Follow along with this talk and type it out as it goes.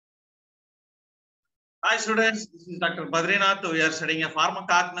Hi students, this is Dr. Badrinath. We are studying a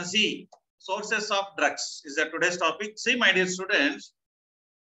pharmacognosy, sources of drugs is the today's topic. See my dear students,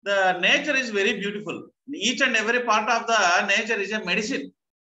 the nature is very beautiful. Each and every part of the nature is a medicine.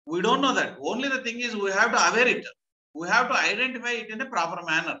 We don't know that. Only the thing is we have to aware it. We have to identify it in a proper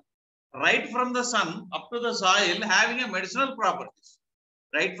manner. Right from the sun up to the soil having a medicinal properties.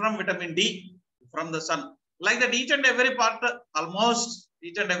 Right from vitamin D from the sun. Like that each and every part, almost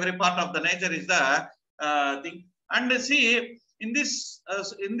each and every part of the nature is the thing. And see, in this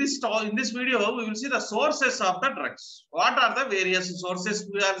video, we will see the sources of the drugs. What are the various sources?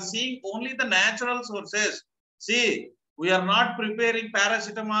 We are seeing only the natural sources. See, we are not preparing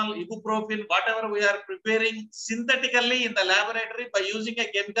paracetamol, ibuprofen, whatever we are preparing synthetically in the laboratory by using a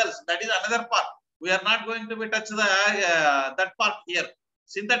chemicals. That is another part. We are not going to be touch the that part here.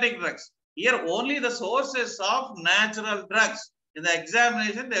 Synthetic drugs. Here only the sources of natural drugs. In the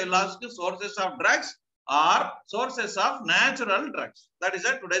examination, they will ask you sources of drugs or sources of natural drugs. That is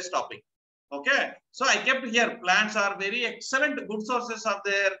today's topic. Okay. So I kept here. Plants are very excellent, good sources of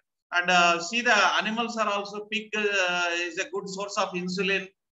there. And see, the animals are also pig is a good source of insulin.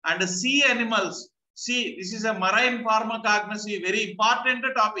 And sea animals. See, this is a marine pharmacognosy, very important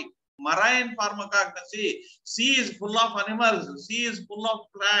topic. Marine pharmacognosy. Sea is full of animals. Sea is full of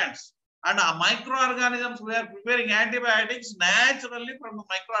plants. And microorganisms, we are preparing antibiotics naturally from the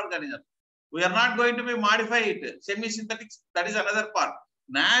microorganisms. We are not going to be modify it. Semi-synthetics, that is another part.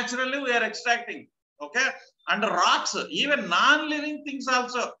 Naturally, we are extracting. Okay. And rocks, even non-living things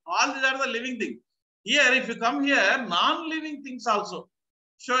also. All these are the living things. Here, if you come here, non-living things also.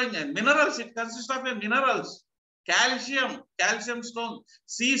 Showing minerals, it consists of minerals. Calcium, calcium stones.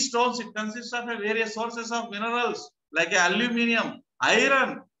 Sea stones, it consists of various sources of minerals. Like aluminium,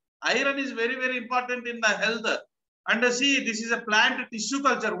 iron. Iron is very, very important in the health. And see, this is a plant tissue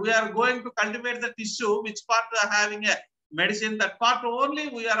culture. We are going to cultivate the tissue, which part are having a medicine, that part only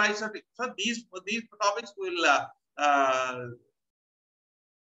we are isolating. So these topics will,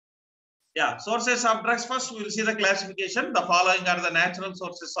 sources of drugs. First, we will see the classification. The following are the natural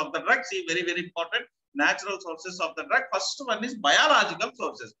sources of the drug. See, very, very important. Natural sources of the drug. First one is biological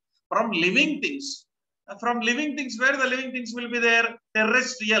sources from living things. From living things, where the living things will be there?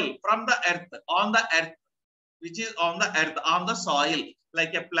 Terrestrial, from the earth, on the earth, which is on the earth, on the soil,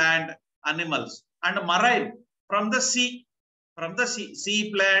 like a plant, animals. And marine, from the sea,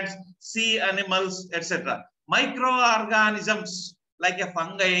 sea plants, sea animals, etc. Microorganisms, like a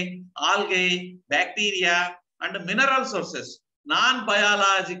fungi, algae, bacteria, and mineral sources.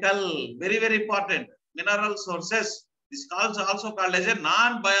 Non-biological, very, very important. Mineral sources, this is also called as a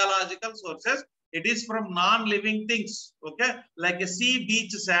non-biological sources. It is from non-living things, okay? Like a sea,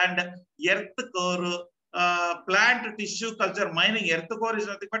 beach, sand, earth core, plant tissue culture, mining. Earth core is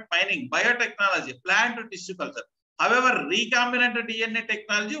nothing but mining. Biotechnology, plant tissue culture. However, recombinant DNA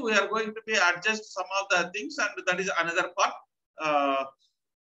technology, we are going to be adjust some of the things, and that is another part.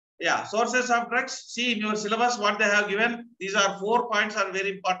 Sources of drugs. See in your syllabus what they have given. These are 4 points are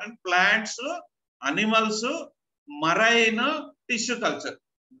very important. Plants, animals, marine, tissue culture.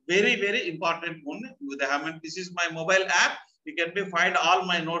 Very, very important one. This is my mobile app. You can be find all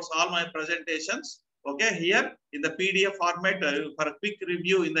my notes, all my presentations. Okay, here in the PDF format for a quick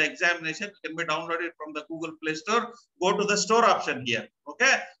review in the examination, you can be downloaded from the Google Play Store. Go to the store option here.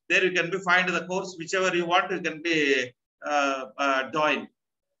 Okay, there you can be find the course whichever you want. You can be join.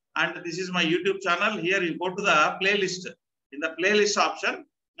 And this is my YouTube channel. Here you go to the playlist. In the playlist option,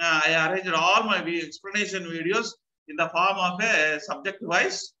 I arranged all my explanation videos in the form of a subject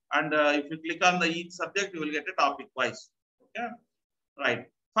wise, and if you click on the each subject, you will get a topic wise. Okay, right.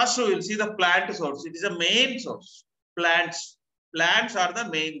 First, we will see the plant source. It is a main source. Plants are the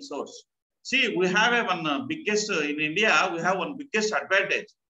main source. See, we have one biggest in India. We have one biggest advantage.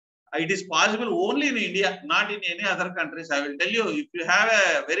 It is possible only in India, not in any other countries. I will tell you, if you have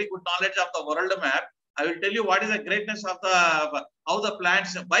a very good knowledge of the world map, I will tell you what is the greatness of the how the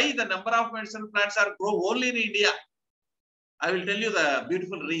plants, why the number of medicinal plants are grow only in India. I will tell you the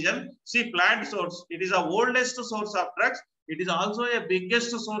beautiful reason. See, plant source, it is the oldest source of drugs. It is also a biggest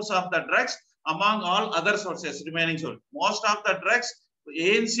source of the drugs among all other sources, remaining source. Most of the drugs,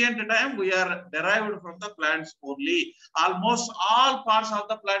 ancient time, we are derived from the plants only. Almost all parts of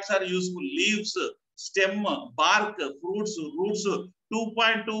the plants are useful. Leaves, stem, bark, fruits, roots,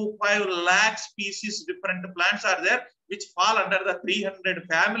 2.25 lakh species different plants are there, which fall under the 300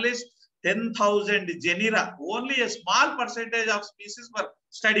 families. 10,000 genera. Only a small percentage of species were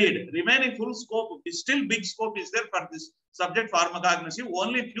studied. Remaining full scope, still big scope is there for this subject pharmacognosy.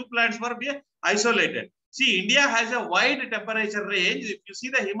 Only few plants were isolated. See, India has a wide temperature range. If you see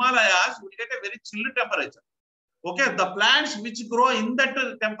the Himalayas, we get a very chilled temperature. Okay, the plants which grow in that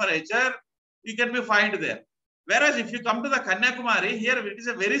temperature, you can be find there. Whereas if you come to the Kanyakumari, here it is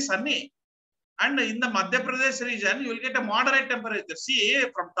a very sunny. And in the Madhya Pradesh region, you will get a moderate temperature. See,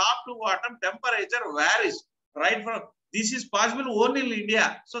 from top to bottom, temperature varies. Right from this is possible only in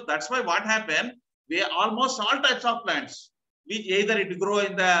India. So that's why what happened, we almost all types of plants, which either it grow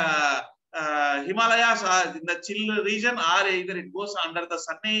in the Himalayas or in the chill region, or either it goes under the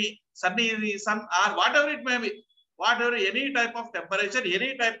sunny sun, or whatever it may be. Whatever, any type of temperature,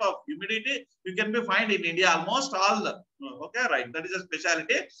 any type of humidity, you can be find in India, almost all. Okay, right. That is a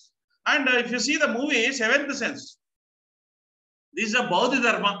specialty. And if you see the movie, Seventh Sense, this is a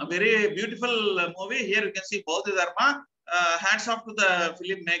Bodhidharma, a very beautiful movie. Here you can see Bodhidharma. Hats off to the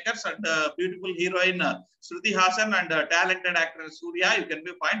filmmakers and beautiful heroine Shruti Hassan and talented actor Surya. You can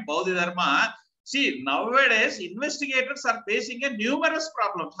be find Bodhidharma. See, nowadays investigators are facing a numerous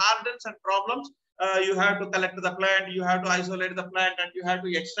problems, hardens and problems. You have to collect the plant, you have to isolate the plant, and you have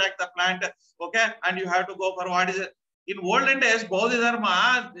to extract the plant. Okay, and you have to go for what is it. In olden days,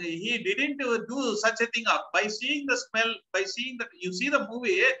 Bodhidharma, he didn't do such a thing. By seeing the smell, by seeing that, you see the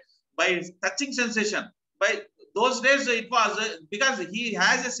movie, by touching sensation. By those days, it was because he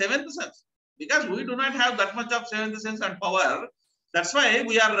has a seventh sense. Because we do not have that much of seventh sense and power. That's why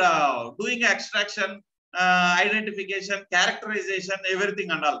we are doing extraction, identification, characterization,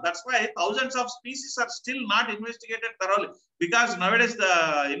 everything and all. That's why thousands of species are still not investigated thoroughly, because nowadays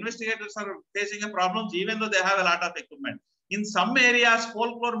the investigators are facing a problems even though they have a lot of equipment. In some areas,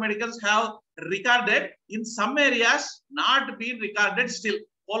 folklore medicals have recorded, in some areas not been recorded still,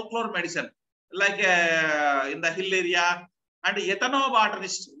 folklore medicine, like in the hill area. And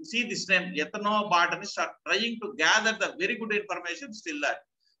ethnobotanists, see this name, ethnobotanists are trying to gather the very good information still that.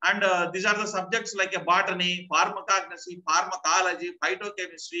 And these are the subjects like a botany, pharmacognosy, pharmacology,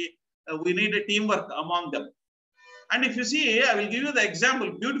 phytochemistry. We need a teamwork among them. And if you see, I will give you the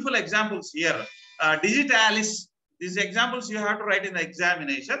example, beautiful examples here. Digitalis, these examples you have to write in the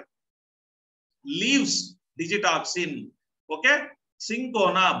examination. Leaves, digitoxin, okay?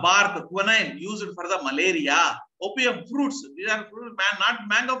 Cinchona, bark, quinine, used for the malaria. Opium, fruits, these are fruits, not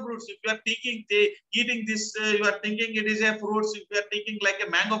mango fruits. If you are eating this, you are thinking it is a fruits. If you are taking like a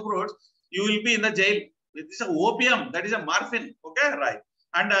mango fruits, you will be in the jail. This is a opium, that is a morphine, okay, right?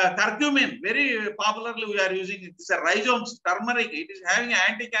 And curcumin, very popularly we are using it. This is a rhizomes, turmeric, it is having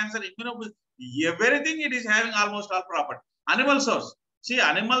anti-cancer, everything it is having almost all property. Animal source, see,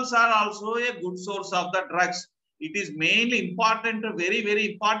 animals are also a good source of the drugs. It is mainly important, very,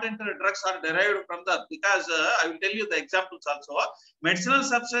 very important drugs are derived from the, because I will tell you the examples also. Medicinal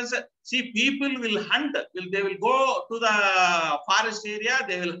substance, see, people will hunt, they will go to the forest area,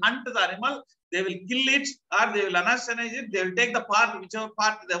 they will hunt the animal, they will kill it, or they will anesthetize it, they will take the part, whichever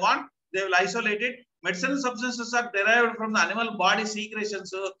part they want, they will isolate it. Medicinal substances are derived from the animal body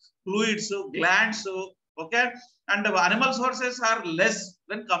secretions, fluids, glands, okay? And the animal sources are less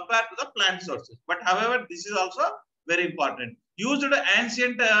when compared to the plant sources. But however, this is also very important. Used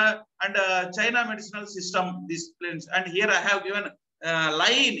ancient and China medicinal system, these plants. And here I have given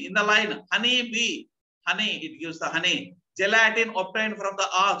line, in the line, honey bee, honey, it gives the honey. Gelatin obtained from the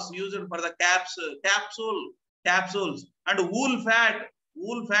ox, used for the capsules. And wool fat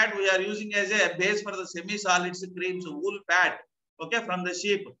we are using as a base for the semi-solids creams, wool fat, okay, from the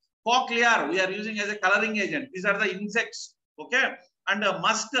sheep. Cochlear, we are using as a coloring agent. These are the insects, okay? And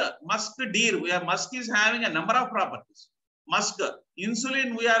musk deer, musk is having a number of properties. Musk,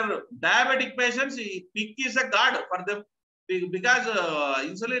 insulin, we are diabetic patients, pig is a god for them, because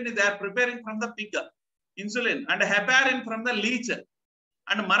insulin they are preparing from the pig, insulin, and heparin from the leech.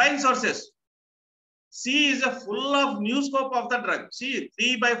 And marine sources, sea is a full of new scope of the drug. See,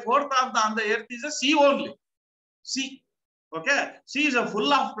 3/4 of on the earth is a sea only, sea. Okay, sea is a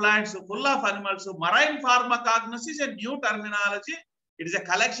full of plants, full of animals. So marine pharmacognosy is a new terminology. It is a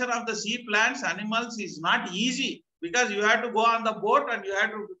collection of the sea plants, animals. Is not easy, because you have to go on the boat and you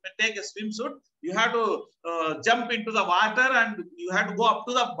have to take a swimsuit. You have to jump into the water and you have to go up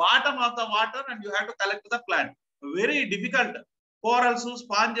to the bottom of the water and you have to collect the plant. Very difficult. Corals,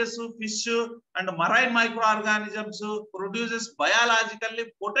 sponges, fish, and marine microorganisms produces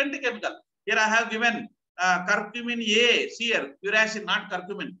biologically potent chemical. Here I have given curcumin A, see here, curacin, not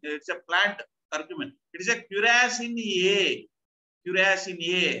curcumin, it's a plant curcumin. It is a curacin A,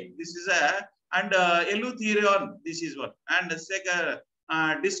 this is a, and eleutherion, this is one, and second,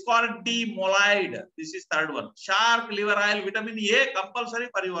 discordiamolide, this is third one. Shark liver oil, vitamin A compulsory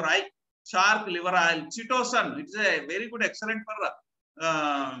for your eye. Shark liver oil, chitosan, it's a very good, excellent for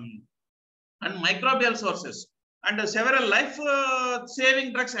and microbial sources. And several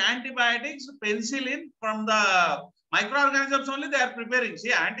life-saving drugs, antibiotics, penicillin, from the microorganisms only they are preparing.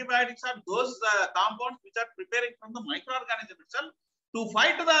 See, antibiotics are those compounds which are preparing from the microorganism itself to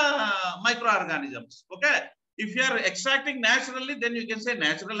fight the microorganisms. Okay. If you are extracting naturally, then you can say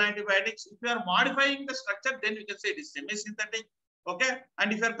natural antibiotics. If you are modifying the structure, then you can say it is semi-synthetic. Okay.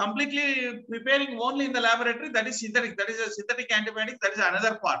 And if you are completely preparing only in the laboratory, that is synthetic. That is a synthetic antibiotic. That is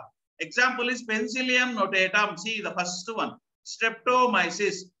another part. Example is Penicillium notatum. See the first one.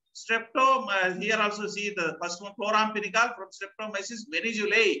 Streptomyces. Here also see the first one. Chloramphenicol from Streptomyces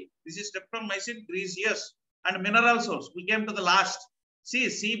venezuelae. This is Streptomyces griseus. And mineral source. We came to the last. See,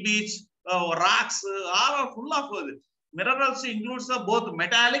 sea beach, rocks, all are full of minerals. Includes both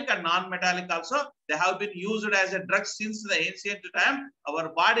metallic and non-metallic also. They have been used as a drug since the ancient time. Our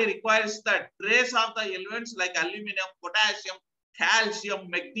body requires the trace of the elements like aluminum, potassium, calcium,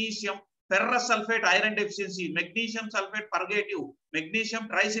 magnesium, ferrous sulfate, iron deficiency, magnesium sulfate purgative, magnesium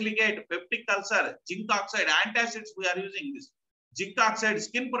trisilicate, peptic ulcer, zinc oxide, antacids we are using this. Zinc oxide,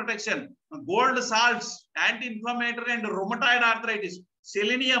 skin protection, gold salts, anti-inflammatory and rheumatoid arthritis,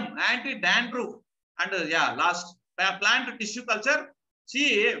 selenium, anti-dandruff, and last plant tissue culture.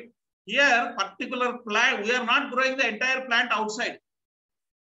 See here, particular plant, we are not growing the entire plant outside.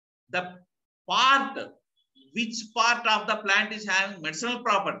 The part, which part of the plant is having medicinal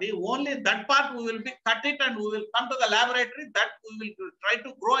property, only that part we will be cut it and we will come to the laboratory, that we will try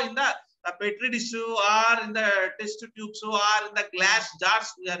to grow in the petri dish or in the test tubes or in the glass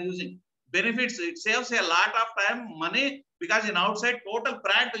jars we are using. Benefits, it saves a lot of time, money, because in outside total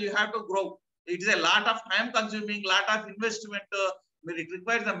plant you have to grow. It is a lot of time consuming, lot of investment. It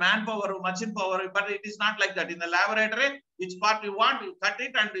requires the manpower, machine power, but it is not like that. In the laboratory, which part you want, you cut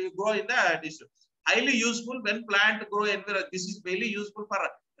it and you grow in the dish. Highly useful when plant grow environment. This is very useful for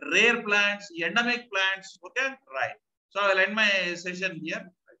rare plants, endemic plants. Okay, right. So I will end my session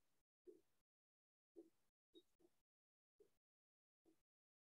here.